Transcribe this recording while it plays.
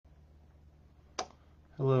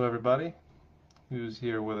Hello everybody who's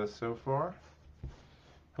here with us so far.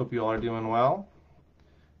 Hope you all are doing well.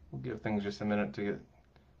 We'll give things just a minute to get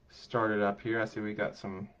started up here. I see we got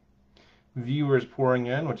some viewers pouring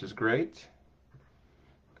in, which is great.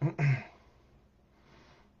 You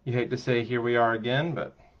hate to say here we are again,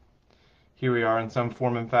 but here we are in some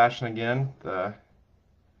form and fashion again. The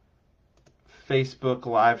Facebook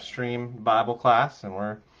live stream Bible class, and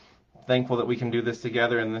we're thankful that we can do this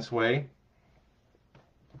together in this way.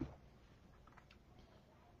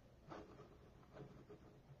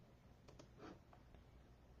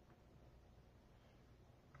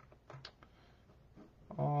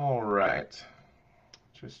 All right,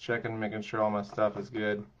 just checking, making sure all my stuff is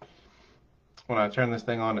good. When I turn this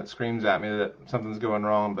thing on, it screams at me that something's going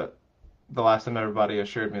wrong, but the last time everybody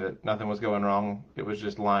assured me that nothing was going wrong, it was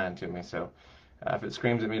just lying to me. So if it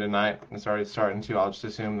screams at me tonight, and it's already starting to, I'll just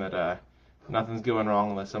assume that nothing's going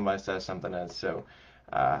wrong unless somebody says something is. So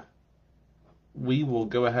we will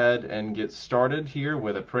go ahead and get started here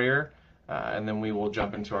with a prayer, and then we will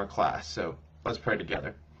jump into our class. So let's pray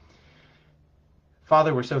together.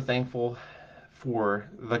 Father, we're so thankful for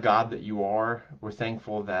the God that you are. We're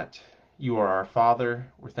thankful that you are our Father.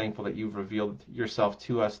 We're thankful that you've revealed yourself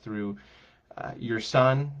to us through your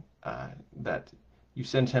Son, that you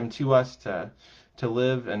sent him to us to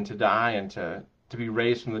live and to die and to be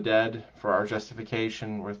raised from the dead for our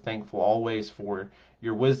justification. We're thankful always for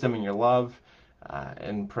your wisdom and your love,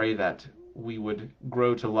 and pray that we would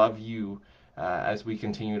grow to love you as we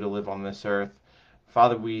continue to live on this earth.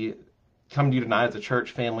 Father, we come to you tonight as a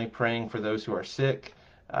church family, praying for those who are sick,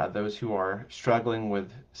 those who are struggling with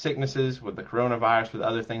sicknesses, with the coronavirus, with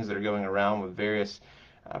other things that are going around, with various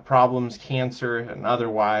problems, cancer and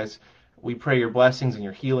otherwise. We pray your blessings and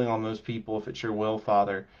your healing on those people, if it's your will,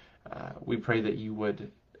 Father. We pray that you would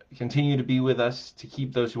continue to be with us, to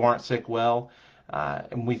keep those who aren't sick well.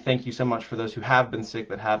 And we thank you so much for those who have been sick,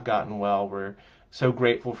 that have gotten well. We're so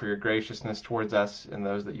grateful for your graciousness towards us and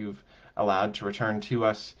those that you've allowed to return to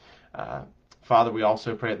us. Father, we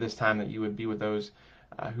also pray at this time that you would be with those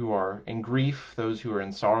who are in grief, those who are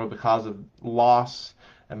in sorrow because of loss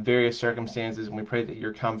and various circumstances, and we pray that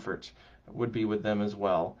your comfort would be with them as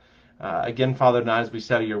well. Again, Father, tonight as we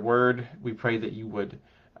study your word, we pray that you would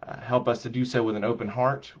help us to do so with an open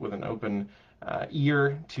heart, with an open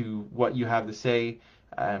ear to what you have to say,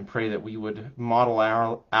 and pray that we would model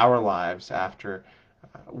our lives after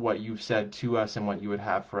what you've said to us and what you would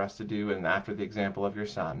have for us to do, and after the example of your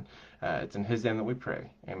Son. It's in his name that we pray.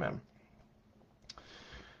 Amen.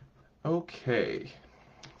 Okay,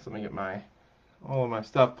 so let me get all of my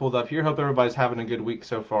stuff pulled up here. Hope everybody's having a good week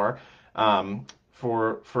so far.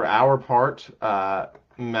 For our part,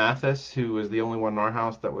 Mathis, who is the only one in our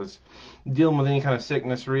house that was dealing with any kind of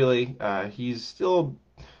sickness, really, he's still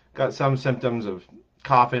got some symptoms of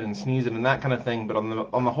coughing and sneezing and that kind of thing, but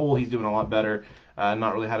on the whole, he's doing a lot better.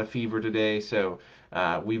 Not really had a fever today, so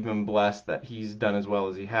we've been blessed that he's done as well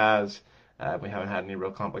as he has. We haven't had any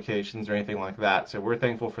real complications or anything like that, so we're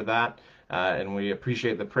thankful for that, and we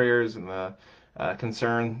appreciate the prayers and the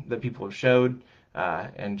concern that people have showed,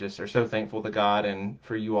 and just are so thankful to God and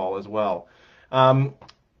for you all as well.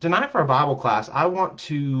 Tonight for our Bible class, I want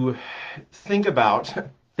to thinking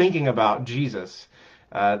about Jesus.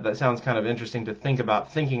 That sounds kind of interesting, to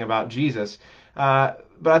thinking about Jesus.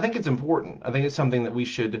 But I think it's important. I think it's something that we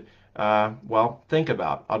should, think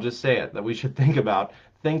about. I'll just say it, that we should think about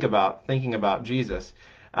thinking about Jesus.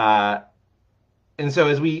 And so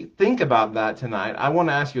as we think about that tonight, I want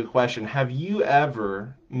to ask you a question. Have you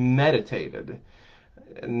ever meditated?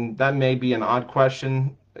 And that may be an odd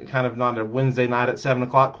question, kind of not a Wednesday night at 7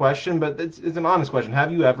 o'clock question, but it's an honest question.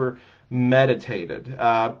 Have you ever meditated?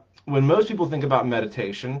 When most people think about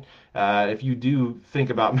meditation, if you do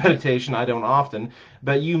think about meditation, I don't often,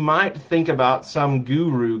 but you might think about some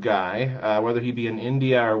guru guy, whether he be in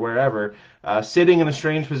India or wherever, sitting in a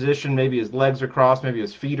strange position. Maybe his legs are crossed, maybe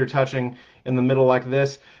his feet are touching in the middle like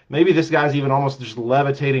this. Maybe this guy's even almost just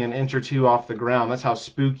levitating an inch or two off the ground. That's how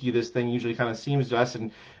spooky this thing usually kind of seems to us.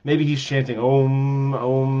 And maybe he's chanting Om,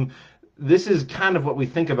 Om. This is kind of what we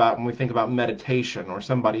think about when we think about meditation or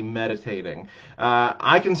somebody meditating.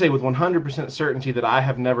 I can say with 100% certainty that I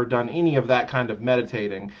have never done any of that kind of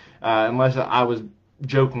meditating, unless I was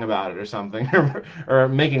joking about it or something, or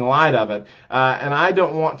making light of it. And I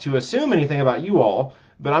don't want to assume anything about you all,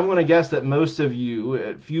 but I'm going to guess that most of you,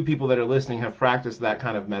 a few people that are listening, have practiced that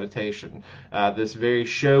kind of meditation. This very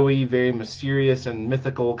showy, very mysterious and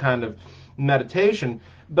mythical kind of meditation.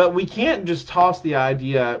 But we can't just toss the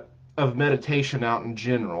idea of meditation out in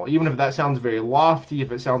general, even if that sounds very lofty, if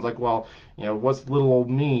it sounds like, well, what's little old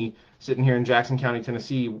me sitting here in Jackson County,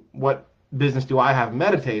 Tennessee, what business do I have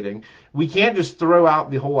meditating? We can't just throw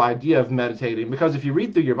out the whole idea of meditating, because if you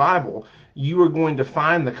read through your Bible, you are going to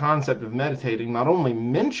find the concept of meditating not only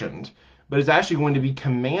mentioned, but it's actually going to be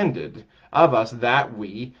commanded of us that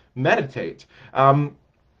we meditate.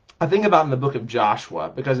 I think about in the book of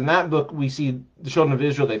Joshua, because in that book we see the children of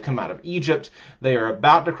Israel, they've come out of Egypt, they are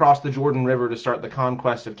about to cross the Jordan River to start the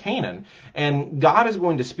conquest of Canaan, and God is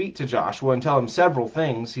going to speak to Joshua and tell him several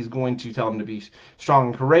things. He's going to tell him to be strong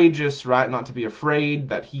and courageous, right, not to be afraid,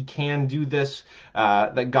 that he can do this,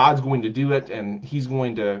 that God's going to do it, and he's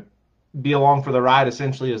going to be along for the ride,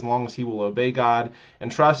 essentially, as long as he will obey God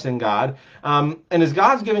and trust in God. And as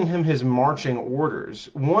God's giving him his marching orders,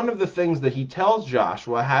 one of the things that he tells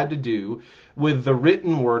Joshua had to do with the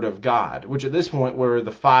written word of God, which at this point were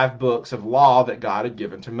the 5 books of law that God had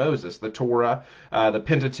given to Moses, the Torah, the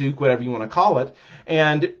Pentateuch, whatever you want to call it.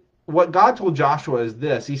 And what God told Joshua is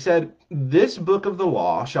this. He said, "This book of the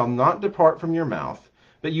law shall not depart from your mouth,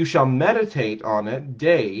 but you shall meditate on it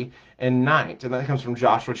day and night." And that comes from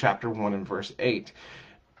Joshua chapter 1 and verse 8.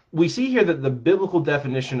 We see here that the biblical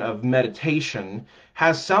definition of meditation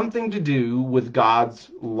has something to do with God's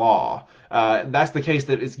law. That's the case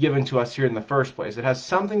that it's given to us here in the first place. It has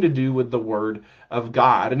something to do with the Word of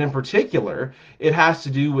God. And in particular, it has to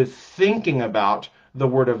do with thinking about the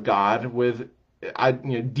Word of God with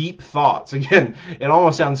deep thoughts. Again, it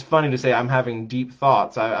almost sounds funny to say I'm having deep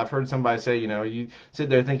thoughts. I've heard somebody say, you sit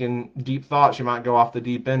there thinking deep thoughts, you might go off the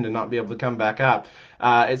deep end and not be able to come back up.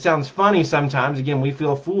 It sounds funny sometimes. Again, we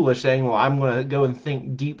feel foolish saying, well, I'm going to go and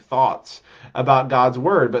think deep thoughts about God's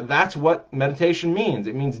Word. But that's what meditation means.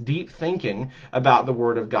 It means deep thinking about the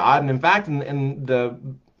Word of God. And in fact, in the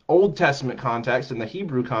Old Testament context, in the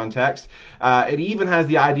Hebrew context, it even has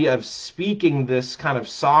the idea of speaking this kind of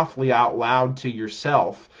softly out loud to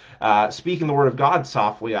yourself, speaking the Word of God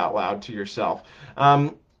softly out loud to yourself.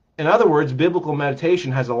 In other words, biblical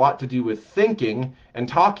meditation has a lot to do with thinking and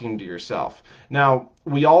talking to yourself. Now,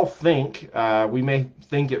 we all think, we may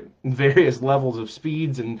think at various levels of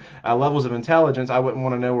speeds and levels of intelligence. I wouldn't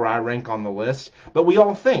want to know where I rank on the list, but we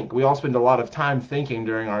all think. We all spend a lot of time thinking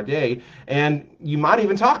during our day, and you might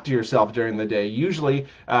even talk to yourself during the day. Usually,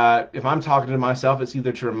 if I'm talking to myself, it's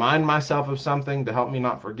either to remind myself of something to help me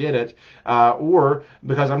not forget it, or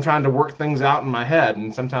because I'm trying to work things out in my head,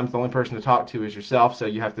 and sometimes the only person to talk to is yourself, so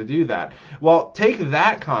you have to do that. Well, take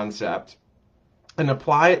that concept and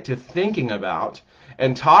apply it to thinking about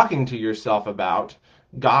and talking to yourself about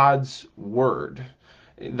God's Word.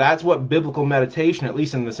 That's what biblical meditation, at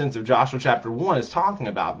least in the sense of Joshua chapter 1, is talking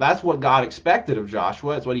about. That's what God expected of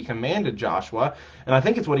Joshua. It's what he commanded Joshua. And I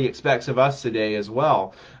think it's what he expects of us today as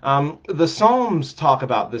well. The Psalms talk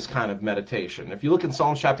about this kind of meditation. If you look in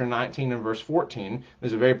Psalms chapter 19 and verse 14,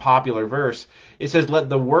 there's a very popular verse. It says, "Let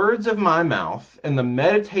the words of my mouth and the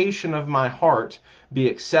meditation of my heart be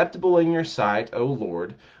acceptable in your sight, O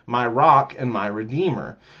Lord, my rock and my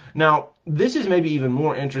redeemer." Now, this is maybe even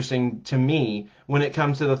more interesting to me when it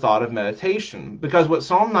comes to the thought of meditation, because what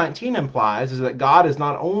Psalm 19 implies is that God is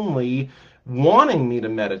not only wanting me to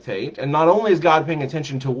meditate, and not only is God paying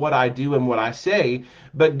attention to what I do and what I say,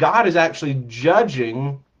 but God is actually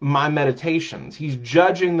judging my meditations. He's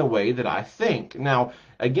judging the way that I think. Now,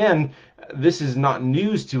 again, this is not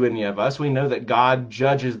news to any of us. We know that God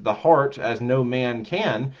judges the heart as no man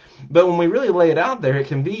can. But when we really lay it out there, it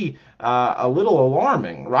can be a little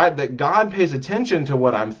alarming, right? That God pays attention to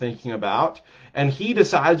what I'm thinking about, and he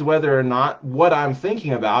decides whether or not what I'm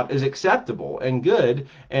thinking about is acceptable and good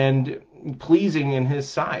and pleasing in his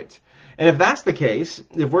sight. And if that's the case,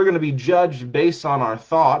 if we're going to be judged based on our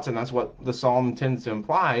thoughts, and that's what the psalm tends to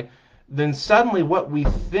imply, then suddenly what we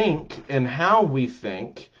think and how we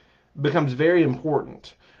think becomes very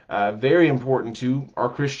important to our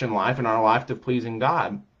Christian life and our life to pleasing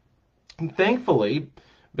God. And thankfully,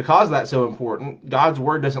 because that's so important, God's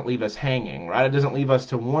Word doesn't leave us hanging, right? It doesn't leave us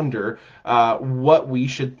to wonder what we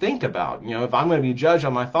should think about. If I'm going to be judged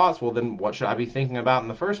on my thoughts, well, then what should I be thinking about in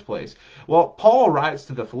the first place? Well, Paul writes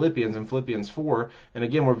to the Philippians in Philippians 4, and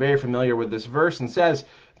again, we're very familiar with this verse, and says,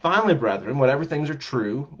 "Finally, brethren, whatever things are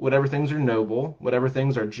true, whatever things are noble, whatever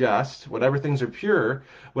things are just, whatever things are pure,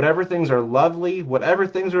 whatever things are lovely, whatever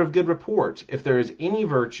things are of good report, if there is any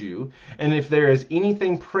virtue, and if there is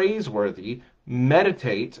anything praiseworthy,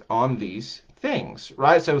 meditate on these things,"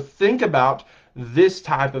 right? So think about this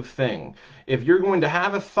type of thing. If you're going to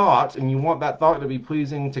have a thought and you want that thought to be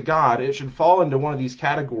pleasing to God, it should fall into one of these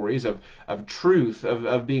categories of truth,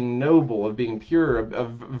 of being noble, of being pure,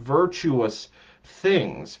 of virtuous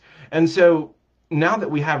things. And so now that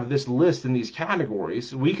we have this list in these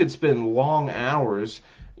categories, we could spend long hours,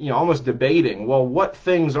 almost debating, well, what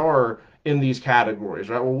things are in these categories,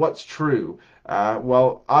 right? Well, what's true?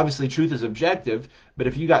 Well, obviously, truth is objective, but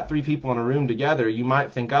if you got three people in a room together, you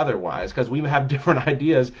might think otherwise because we have different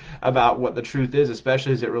ideas about what the truth is,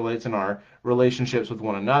 especially as it relates in our relationships with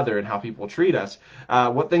one another and how people treat us.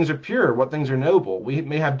 What things are pure, what things are noble. We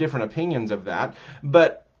may have different opinions of that,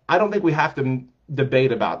 but I don't think we have to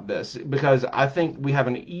debate about this because I think we have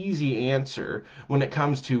an easy answer when it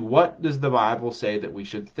comes to what does the Bible say that we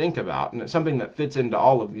should think about, and it's something that fits into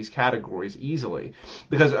all of these categories easily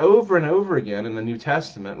because over and over again in the New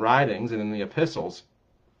Testament writings and in the epistles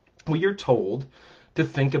we are told to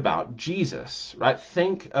think about Jesus, right?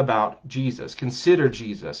 Think about Jesus. Consider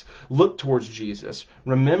Jesus. Look towards Jesus.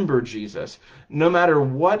 Remember Jesus. No matter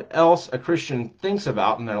what else a Christian thinks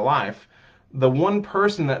about in their life, the one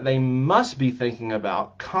person that they must be thinking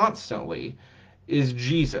about constantly is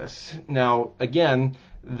Jesus. Now, again,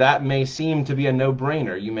 that may seem to be a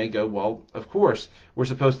no-brainer. You may go, well, of course, we're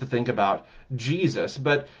supposed to think about Jesus.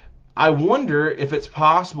 But I wonder if it's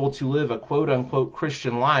possible to live a quote-unquote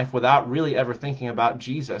Christian life without really ever thinking about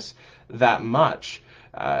Jesus that much.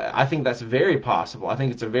 I think that's very possible. I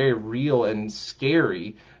think it's a very real and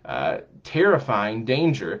scary, terrifying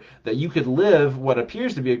danger that you could live what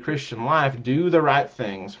appears to be a Christian life, do the right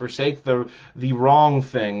things, forsake the wrong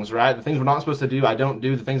things, right? The things we're not supposed to do, I don't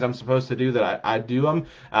do. The things I'm supposed to do, that I do them.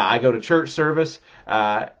 I go to church service.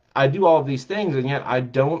 I do all of these things, and yet I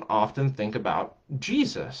don't often think about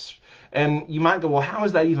Jesus. And you might go, well, how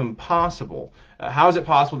is that even possible? How is it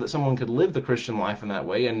possible that someone could live the Christian life in that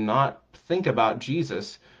way and not think about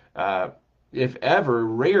Jesus, if ever,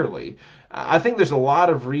 rarely? I think there's a lot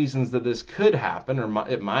of reasons that this could happen, or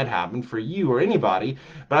it might happen for you or anybody,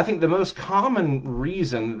 but I think the most common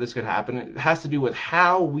reason that this could happen, it has to do with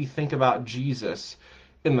how we think about Jesus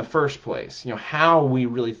in the first place, how we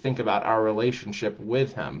really think about our relationship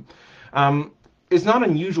with him. It's not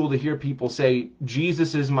unusual to hear people say,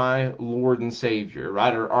 Jesus is my Lord and Savior,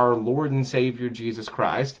 right? Or our Lord and Savior, Jesus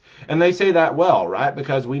Christ. And they say that well, right?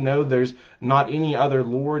 Because we know there's not any other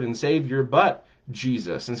Lord and Savior but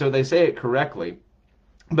Jesus. And so they say it correctly.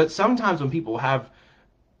 But sometimes when people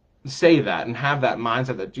say that and have that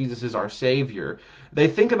mindset that Jesus is our Savior, they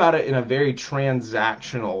think about it in a very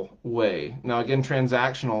transactional way. Now, again,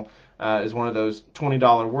 transactional is one of those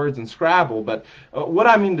 $20 words in Scrabble, but what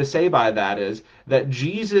I mean to say by that is that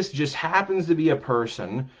Jesus just happens to be a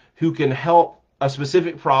person who can help a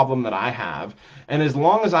specific problem that I have, and as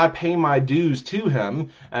long as I pay my dues to him,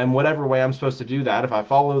 and whatever way I'm supposed to do that, if I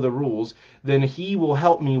follow the rules, then he will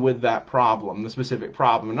help me with that problem, the specific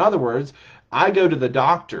problem. In other words, I go to the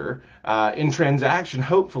doctor in transaction,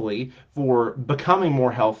 hopefully, for becoming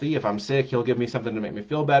more healthy. If I'm sick, he'll give me something to make me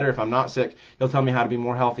feel better. If I'm not sick, he'll tell me how to be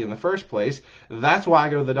more healthy in the first place. That's why I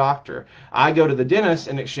go to the doctor. I go to the dentist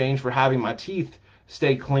in exchange for having my teeth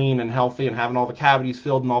stay clean and healthy and having all the cavities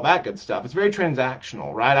filled and all that good stuff. It's very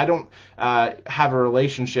transactional, right? I don't have a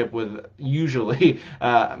relationship with usually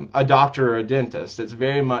a doctor or a dentist. It's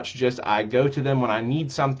very much just I go to them when I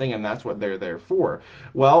need something, and that's what they're there for.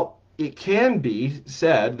 Well, it can be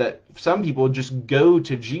said that some people just go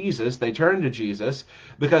to Jesus, they turn to Jesus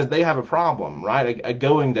because they have a problem, right? A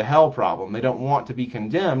going to hell problem. They don't want to be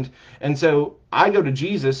condemned. And so I go to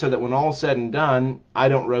Jesus so that when all's said and done, I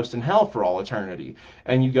don't roast in hell for all eternity.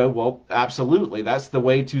 And you go, well, absolutely. That's the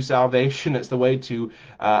way to salvation. It's the way to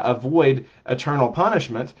avoid eternal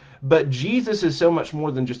punishment. But Jesus is so much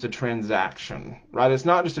more than just a transaction, right? It's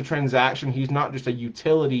not just a transaction. He's not just a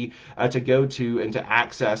utility to go to and to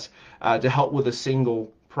access to help with a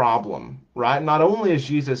single problem, right? Not only is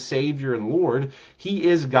Jesus Savior and Lord, he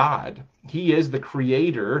is God. He is the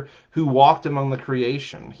creator who walked among the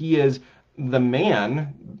creation. He is the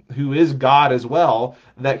man who is God as well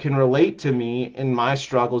that can relate to me in my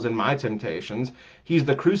struggles and my temptations. He's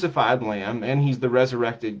the crucified lamb and he's the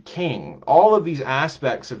resurrected king. All of these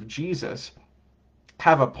aspects of Jesus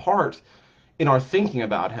have a part in our thinking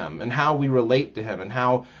about him and how we relate to him and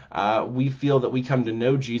how we feel that we come to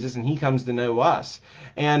know Jesus and he comes to know us.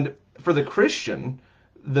 And for the Christian,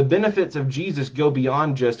 the benefits of Jesus go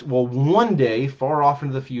beyond just, well, one day, far off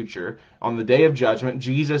into the future, on the day of judgment,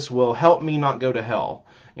 Jesus will help me not go to hell.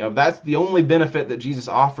 That's the only benefit that Jesus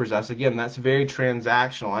offers us. Again, that's very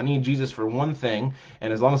transactional. I need Jesus for one thing,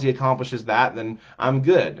 and as long as he accomplishes that, then I'm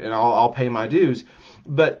good, and I'll pay my dues.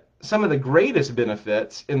 But some of the greatest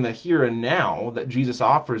benefits in the here and now that Jesus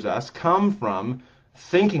offers us come from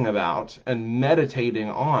thinking about and meditating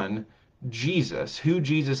on Jesus, who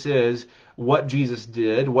Jesus is, what Jesus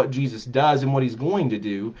did, what Jesus does, and what he's going to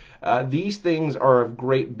do. These things are of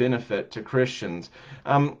great benefit to Christians.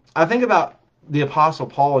 I think about the Apostle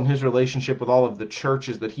Paul and his relationship with all of the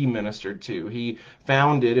churches that he ministered to. He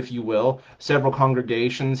founded, if you will, several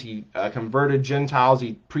congregations. He converted Gentiles.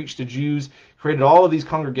 He preached to Jews, created all of these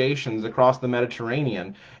congregations across the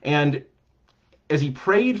Mediterranean. And as he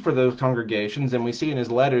prayed for those congregations, and we see in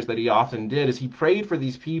his letters that he often did, as he prayed for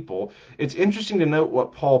these people, it's interesting to note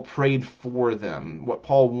what Paul prayed for them, what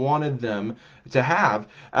Paul wanted them to have.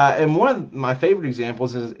 And one of my favorite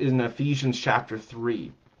examples is in Ephesians chapter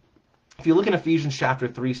 3. If you look in Ephesians chapter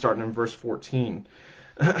 3, starting in verse 14,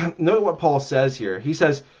 note what Paul says here. He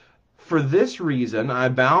says, "For this reason I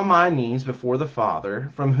bow my knees before the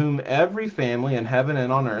Father, from whom every family in heaven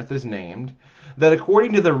and on earth is named, that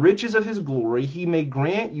according to the riches of his glory he may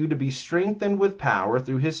grant you to be strengthened with power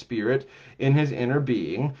through his Spirit in his inner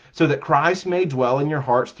being, so that Christ may dwell in your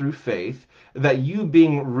hearts through faith, that you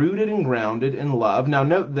being rooted and grounded in love." Now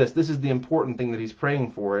note this. This is the important thing that he's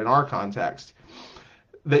praying for in our context.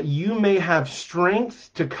 "That you may have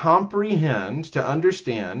strength to comprehend, to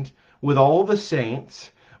understand, with all the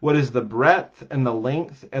saints, what is the breadth and the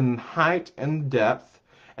length and height and depth,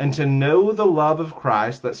 and to know the love of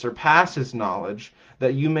Christ that surpasses knowledge,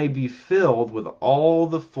 that you may be filled with all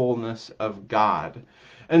the fullness of God."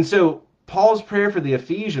 And so Paul's prayer for the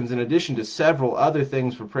Ephesians, in addition to several other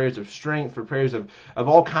things, for prayers of strength, for prayers of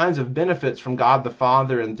all kinds of benefits from God the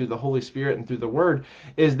Father and through the Holy Spirit and through the Word,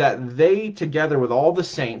 is that they, together with all the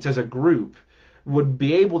saints as a group, would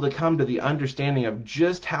be able to come to the understanding of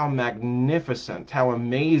just how magnificent, how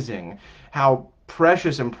amazing, how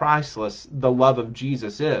precious and priceless the love of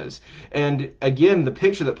Jesus is. And again, the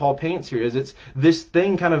picture that Paul paints here is it's this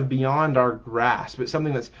thing kind of beyond our grasp. It's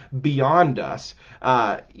something that's beyond us,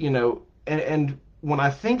 and when I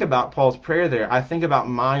think about Paul's prayer there, I think about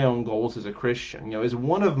my own goals as a Christian. Is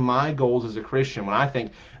one of my goals as a Christian, when I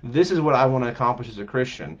think this is what I want to accomplish as a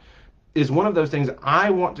Christian, is one of those things I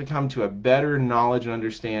want to come to a better knowledge and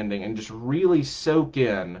understanding and just really soak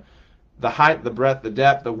in the height, the breadth, the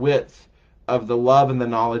depth, the width of the love and the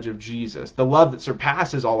knowledge of Jesus, the love that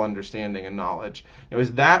surpasses all understanding and knowledge.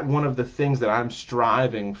 Is that one of the things that I'm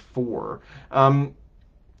striving for? And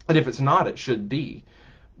if it's not, it should be.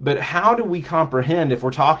 But how do we comprehend, if we're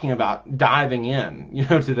talking about diving in,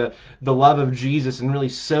 to the love of Jesus and really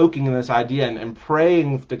soaking in this idea and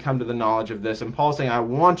praying to come to the knowledge of this, and Paul saying, I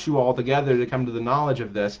want you all together to come to the knowledge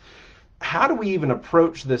of this, how do we even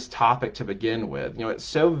approach this topic to begin with? It's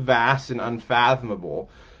so vast and unfathomable.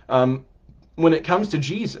 When it comes to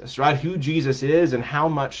Jesus, right, who Jesus is and how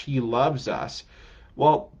much he loves us,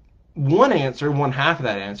 well, one half of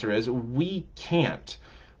that answer is we can't.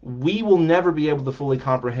 We will never be able to fully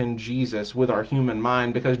comprehend Jesus with our human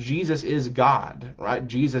mind, because Jesus is God, right?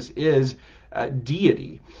 Jesus is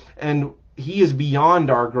deity, and he is beyond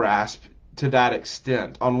our grasp to that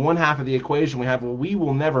extent. On one half of the equation, we have, well, we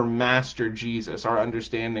will never master Jesus, our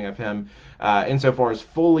understanding of him, insofar as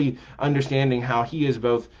fully understanding how he is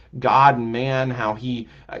both God and man, how he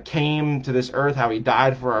came to this earth, how he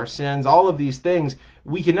died for our sins. All of these things,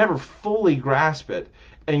 we can never fully grasp it,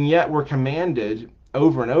 and yet we're commanded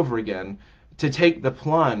over and over again to take the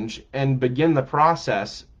plunge and begin the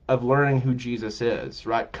process of learning who Jesus is,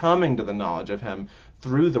 right? Coming to the knowledge of him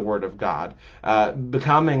through the Word of God,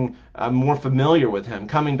 becoming more familiar with him,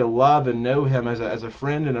 coming to love and know him as a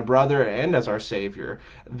friend and a brother and as our Savior.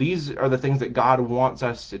 These are the things that God wants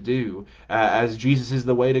us to do, as Jesus is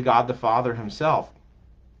the way to God the Father himself.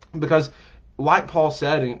 Because like Paul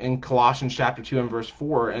said in Colossians chapter 2 and verse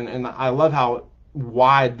 4, and I love how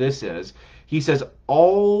wide this is, he says,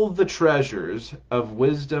 all the treasures of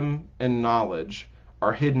wisdom and knowledge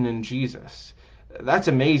are hidden in Jesus. That's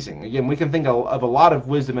amazing. Again, we can think of a lot of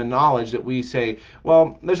wisdom and knowledge that we say,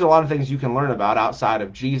 well, there's a lot of things you can learn about outside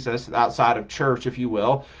of Jesus, outside of church, if you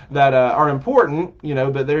will, that are important,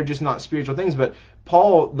 but they're just not spiritual things. But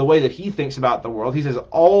Paul, the way that he thinks about the world, he says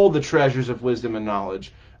all the treasures of wisdom and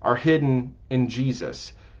knowledge are hidden in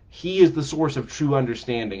Jesus. He is the source of true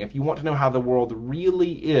understanding. If you want to know how the world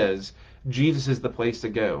really is, Jesus is the place to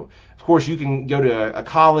go. Of course, you can go to a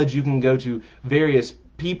college, you can go to various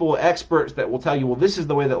people, experts that will tell you, well, this is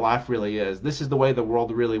the way that life really is. This is the way the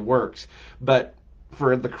world really works. But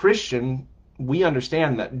for the Christian, we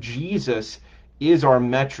understand that Jesus is our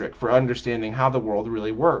metric for understanding how the world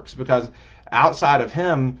really works, because outside of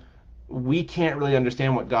him, we can't really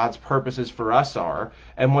understand what God's purposes for us are,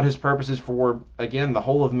 and what his purposes for, again, the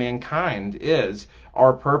whole of mankind is,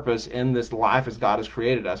 our purpose in this life as God has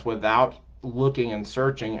created us, without looking and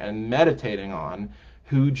searching and meditating on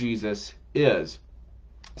who Jesus is.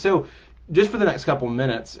 So just for the next couple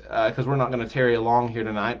minutes, because we're not going to tarry along here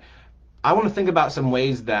tonight, I want to think about some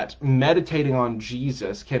ways that meditating on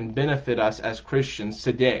Jesus can benefit us as Christians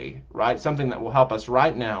today, right? Something that will help us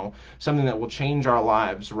right now, something that will change our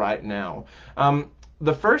lives right now.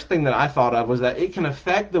 The first thing that I thought of was that it can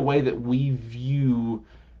affect the way that we view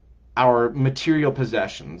our material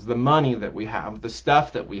possessions, the money that we have, the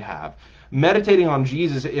stuff that we have. Meditating on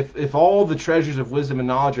Jesus, if all the treasures of wisdom and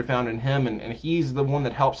knowledge are found in him, and he's the one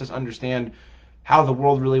that helps us understand how the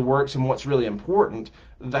world really works and what's really important,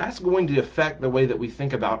 that's going to affect the way that we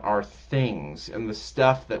think about our things and the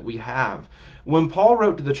stuff that we have. When Paul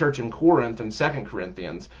wrote to the church in Corinth in 2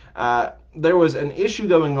 Corinthians, there was an issue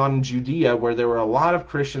going on in Judea where there were a lot of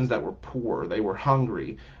Christians that were poor. They were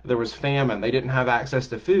hungry. There was famine. They didn't have access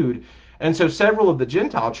to food. And so several of the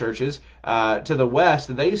Gentile churches to the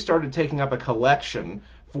west, they started taking up a collection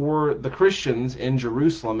for the Christians in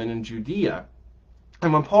Jerusalem and in Judea.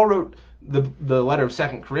 And when Paul wrote the letter of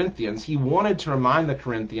 2 Corinthians, he wanted to remind the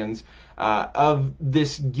Corinthians of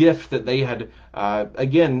this gift that they had,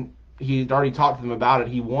 again, he had already talked to them about it.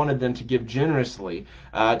 He wanted them to give generously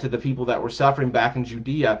to the people that were suffering back in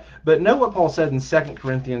Judea. But note what Paul said in 2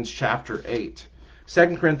 Corinthians chapter 8.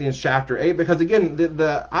 2 Corinthians chapter 8, because again,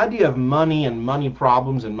 the idea of money and money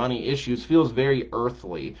problems and money issues feels very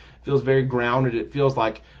earthly, feels very grounded. It feels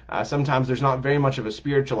like sometimes there's not very much of a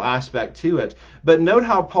spiritual aspect to it. But note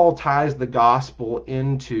how Paul ties the gospel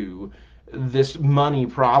into this money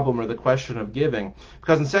problem or the question of giving.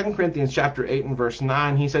 Because in 2 Corinthians chapter 8 and verse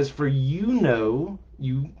 9, he says, "For you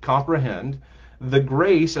comprehend, the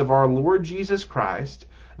grace of our Lord Jesus Christ,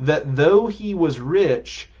 that though he was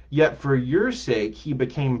rich, yet for your sake he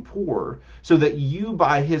became poor, so that you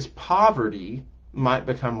by his poverty might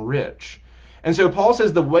become rich." And so Paul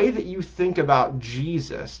says the way that you think about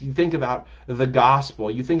Jesus, you think about the gospel,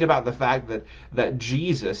 you think about the fact that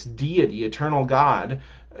Jesus, deity, eternal God,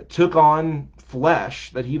 took on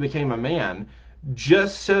flesh, that he became a man,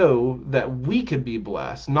 just so that we could be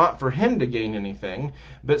blessed, not for him to gain anything,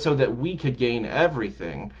 but so that we could gain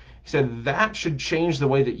everything. He said that should change the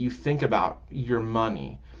way that you think about your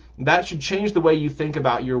money. That should change the way you think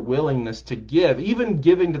about your willingness to give, even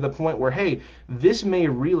giving to the point where, hey, this may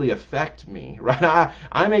really affect me, right?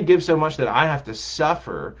 I may give so much that I have to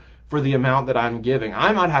suffer for the amount that I'm giving.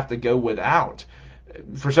 I might have to go without.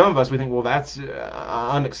 For some of us, we think, well, that's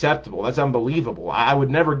unacceptable. That's unbelievable. I would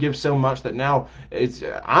never give so much that now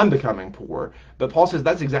I'm becoming poor. But Paul says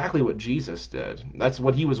that's exactly what Jesus did. That's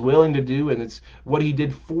what he was willing to do, and it's what he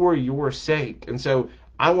did for your sake. And so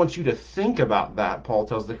I want you to think about that, Paul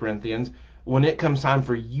tells the Corinthians, when it comes time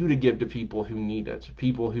for you to give to people who need it,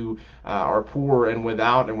 people who are poor and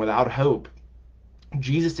without hope.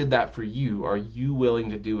 Jesus did that for you. Are you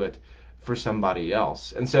willing to do it for somebody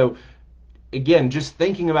else? And so, again, just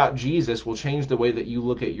thinking about Jesus will change the way that you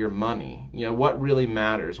look at your money. You know, what really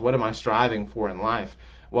matters? What am I striving for in life?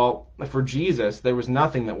 Well, for Jesus, there was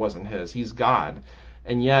nothing that wasn't his. He's God.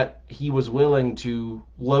 And yet he was willing to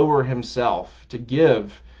lower himself, to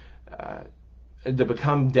give, to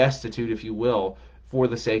become destitute, if you will, for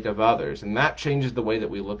the sake of others. And that changes the way that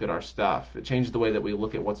we look at our stuff. It changes the way that we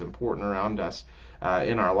look at what's important around us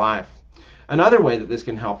in our life. Another way that this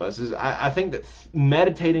can help us is I think that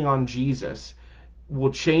meditating on Jesus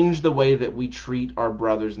will change the way that we treat our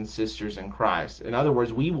brothers and sisters in Christ. In other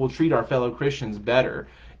words, we will treat our fellow Christians better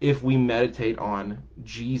if we meditate on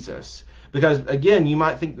Jesus. Because, again, you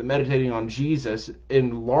might think that meditating on Jesus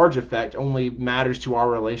in large effect only matters to our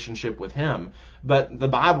relationship with him. But the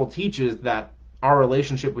Bible teaches that our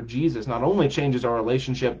relationship with Jesus not only changes our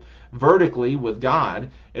relationship vertically with God,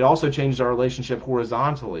 it also changes our relationship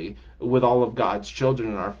horizontally with all of God's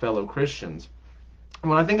children and our fellow Christians.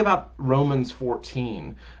 When I think about Romans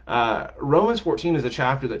 14, Romans 14 is a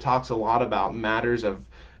chapter that talks a lot about matters of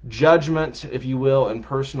judgment, if you will, and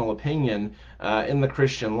personal opinion in the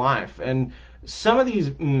Christian life. And some of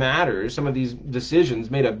these matters, some of these decisions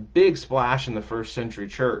made a big splash in the first century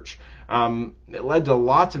church. It led to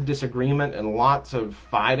lots of disagreement and lots of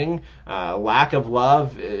fighting, lack of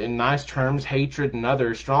love in nice terms, hatred in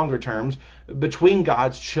other stronger terms, between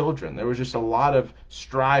God's children. There was just a lot of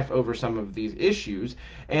strife over some of these issues.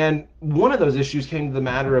 And one of those issues came to the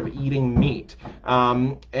matter of eating meat.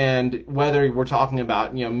 And whether we're talking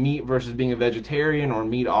about, meat versus being a vegetarian or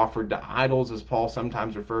meat offered to idols, as Paul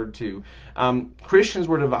sometimes referred to, Christians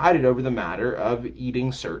were divided over the matter of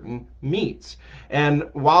eating certain meats. And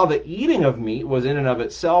while the eating of meat was in and of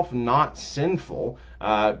itself not sinful,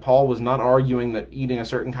 Paul was not arguing that eating a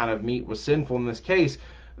certain kind of meat was sinful in this case.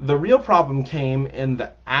 The real problem came in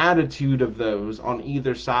the attitude of those on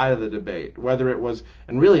either side of the debate, whether it was,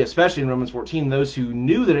 and really especially in Romans 14, those who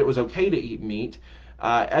knew that it was okay to eat meat,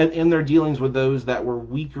 in their dealings with those that were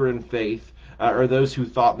weaker in faith, or those who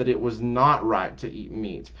thought that it was not right to eat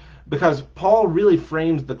meat. Because Paul really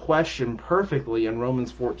frames the question perfectly in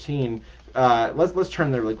Romans 14. Let's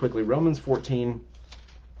turn there really quickly. Romans 14,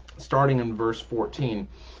 starting in verse 14.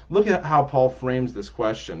 Look at how Paul frames this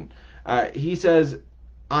question. He says,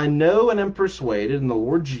 I know and am persuaded in the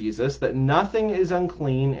Lord Jesus that nothing is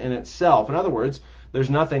unclean in itself. In other words, there's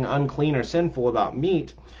nothing unclean or sinful about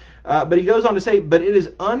meat. But he goes on to say, but it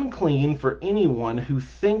is unclean for anyone who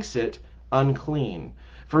thinks it unclean.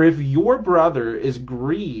 For if your brother is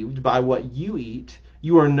grieved by what you eat,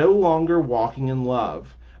 you are no longer walking in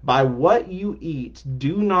love. By what you eat,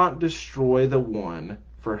 do not destroy the one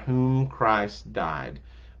for whom Christ died.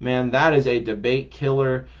 Man, that is a debate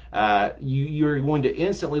killer. You're going to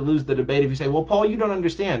instantly lose the debate if you say, well, Paul, you don't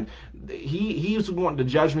understand. He's wanting to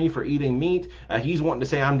judge me for eating meat. He's wanting to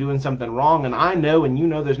say I'm doing something wrong, and I know and you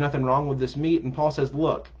know there's nothing wrong with this meat. And Paul says,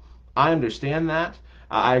 look, I understand that.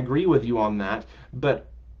 I agree with you on that. But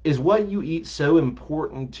is what you eat so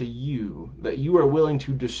important to you that you are willing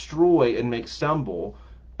to destroy and make stumble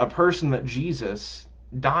a person that Jesus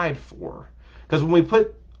died for? Because when we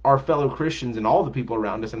put our fellow Christians and all the people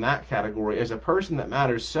around us in that category as a person that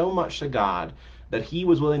matters so much to God that he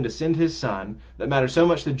was willing to send his son, that matters so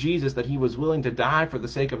much to Jesus that he was willing to die for the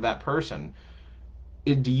sake of that person,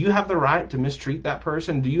 do you have the right to mistreat that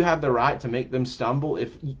person? Do you have the right to make them stumble if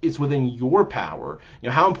it's within your power?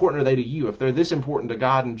 How important are they to you? If they're this important to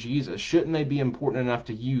God and Jesus, shouldn't they be important enough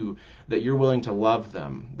to you that you're willing to love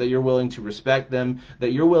them, that you're willing to respect them,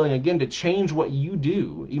 that you're willing, again, to change what you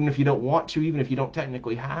do, even if you don't want to, even if you don't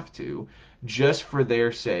technically have to, just for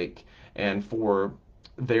their sake and for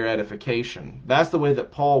their edification? That's the way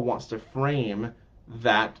that Paul wants to frame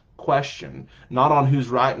that question, not on who's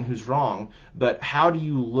right and who's wrong, but how do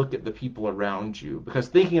you look at the people around you? Because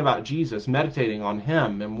thinking about Jesus, meditating on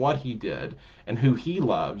him and what he did and who he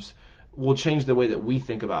loves will change the way that we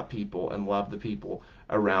think about people and love the people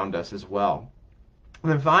around us as well.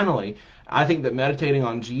 And then finally, I think that meditating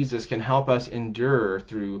on Jesus can help us endure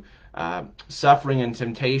through suffering and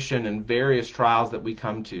temptation and various trials that we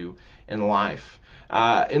come to in life.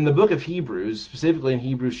 In the book of Hebrews, specifically in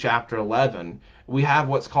Hebrews chapter 11, we have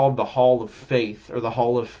what's called the Hall of Faith, or the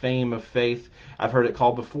Hall of Fame of Faith. I've heard it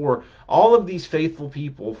called before. All of these faithful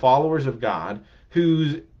people, followers of God,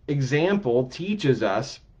 whose example teaches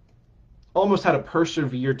us almost how to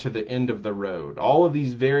persevere to the end of the road. All of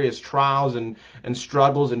these various trials and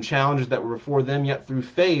struggles and challenges that were before them, yet through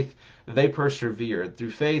faith, they persevered.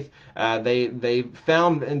 Through faith, they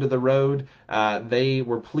found the end of the road. They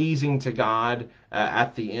were pleasing to God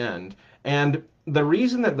at the end. And the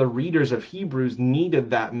reason that the readers of Hebrews needed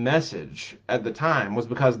that message at the time was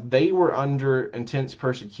because they were under intense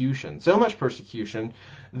persecution. So much persecution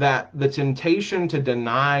that the temptation to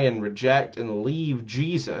deny and reject and leave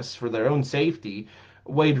Jesus for their own safety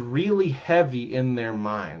weighed really heavy in their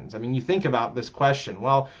minds. I mean, you think about this question.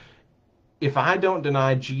 Well, if I don't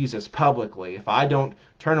deny Jesus publicly, if I don't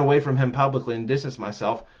turn away from him publicly and distance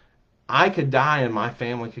myself, I could die and my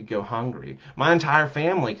family could go hungry. My entire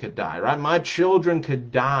family could die, right? My children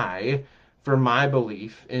could die for my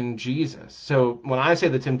belief in Jesus. So when I say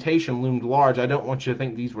the temptation loomed large, I don't want you to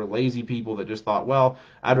think these were lazy people that just thought, well,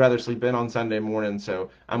 I'd rather sleep in on Sunday morning, so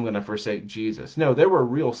I'm going to forsake Jesus. No, there were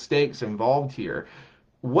real stakes involved here.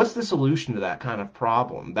 What's the solution to that kind of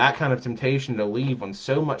problem? That kind of temptation to leave when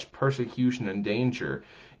so much persecution and danger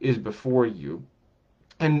is before you.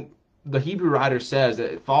 And the Hebrew writer says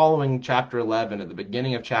that following chapter 11, at the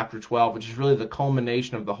beginning of chapter 12, which is really the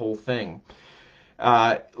culmination of the whole thing,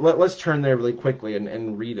 let's turn there really quickly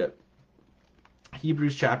and read it.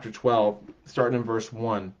 Hebrews chapter 12, starting in verse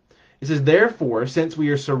 1. It says, therefore, since we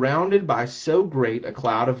are surrounded by so great a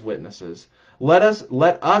cloud of witnesses, let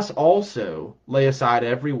us also lay aside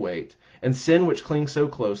every weight and sin which clings so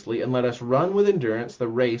closely, and let us run with endurance the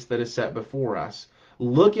race that is set before us,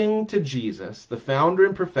 looking to Jesus, the founder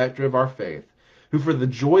and perfecter of our faith, who for the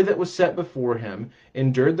joy that was set before him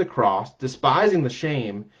endured the cross, despising the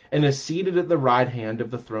shame, and is seated at the right hand of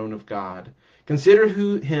the throne of God. Consider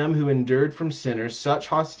him who endured from sinners such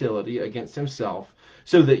hostility against himself,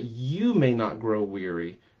 so that you may not grow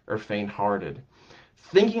weary or faint-hearted.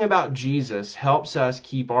 Thinking about Jesus helps us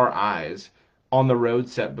keep our eyes on the road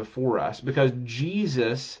set before us, because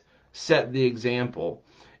Jesus set the example.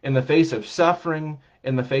 In the face of suffering,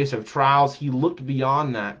 in the face of trials, he looked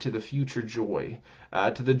beyond that to the future joy,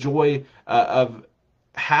 to the joy of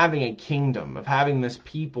having a kingdom, of having this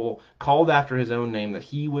people called after his own name that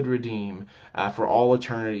he would redeem for all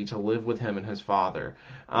eternity to live with him and his Father.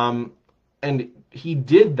 And he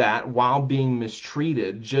did that while being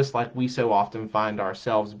mistreated, just like we so often find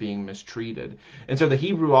ourselves being mistreated. And so the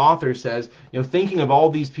Hebrew author says, thinking of all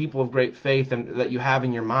these people of great faith and that you have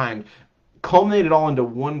in your mind, culminate it all into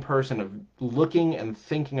one person of looking and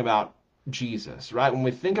thinking about Jesus, right? When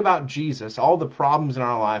we think about Jesus, all the problems in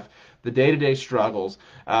our life, the day-to-day struggles,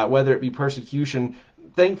 whether it be persecution,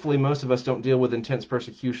 thankfully most of us don't deal with intense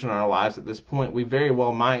persecution in our lives at this point. We very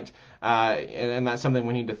well might, and that's something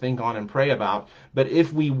we need to think on and pray about. But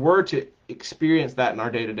if we were to experience that in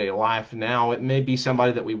our day-to-day life now, it may be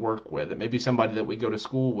somebody that we work with, it may be somebody that we go to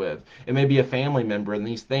school with, it may be a family member, and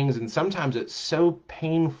these things, and sometimes it's so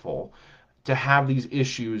painful to have these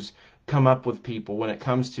issues come up with people when it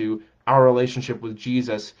comes to our relationship with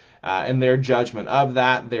Jesus, and their judgment of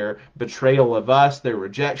that, their betrayal of us, their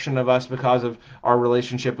rejection of us because of our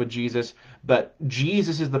relationship with Jesus. But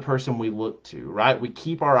Jesus is the person we look to, right? We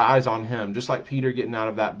keep our eyes on him, just like Peter getting out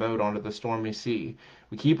of that boat onto the stormy sea.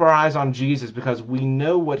 We keep our eyes on Jesus because we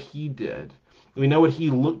know what he did. We know what he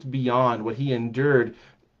looked beyond, what he endured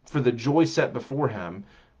for the joy set before him,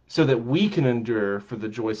 so that we can endure for the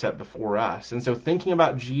joy set before us. And so thinking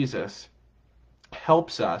about Jesus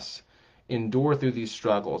helps us endure through these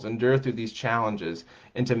struggles, endure through these challenges,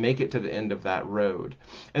 and to make it to the end of that road.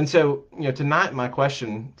 And so, tonight my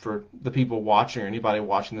question for the people watching or anybody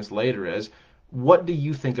watching this later is, what do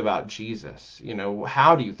you think about Jesus?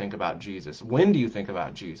 How do you think about Jesus? When do you think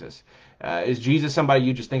about Jesus? Is Jesus somebody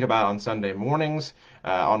you just think about on Sunday mornings,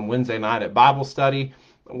 on Wednesday night at Bible study?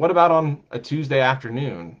 What about on a Tuesday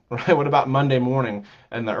afternoon, right? What about Monday morning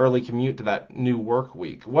and the early commute to that new work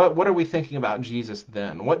week? What are we thinking about Jesus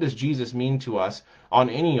then? What does Jesus mean to us on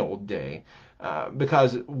any old day?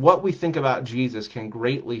 Because what we think about Jesus can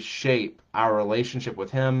greatly shape our relationship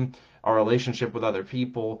with him, our relationship with other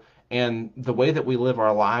people, and the way that we live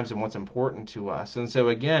our lives and what's important to us. And so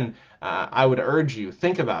again, I would urge you,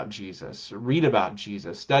 think about Jesus, read about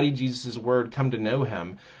Jesus, study Jesus' word, come to know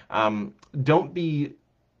him. Don't be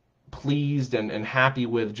pleased and happy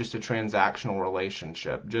with just a transactional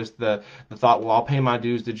relationship. Just the thought, well, I'll pay my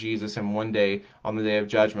dues to Jesus, and one day on the day of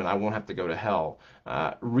judgment, I won't have to go to hell.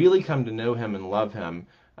 Really come to know him and love him,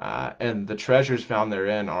 and the treasures found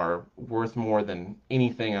therein are worth more than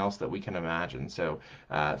anything else that we can imagine. So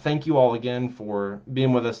thank you all again for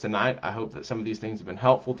being with us tonight. I hope that some of these things have been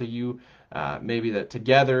helpful to you. Maybe that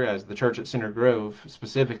together, as the church at Center Grove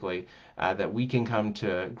specifically, that we can come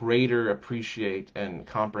to greater appreciate and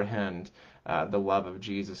comprehend the love of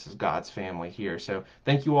Jesus as God's family here. So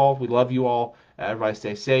thank you all. We love you all. Everybody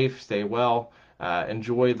stay safe, stay well,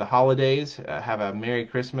 enjoy the holidays, have a Merry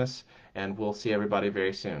Christmas, and we'll see everybody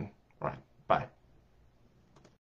very soon. All right, bye.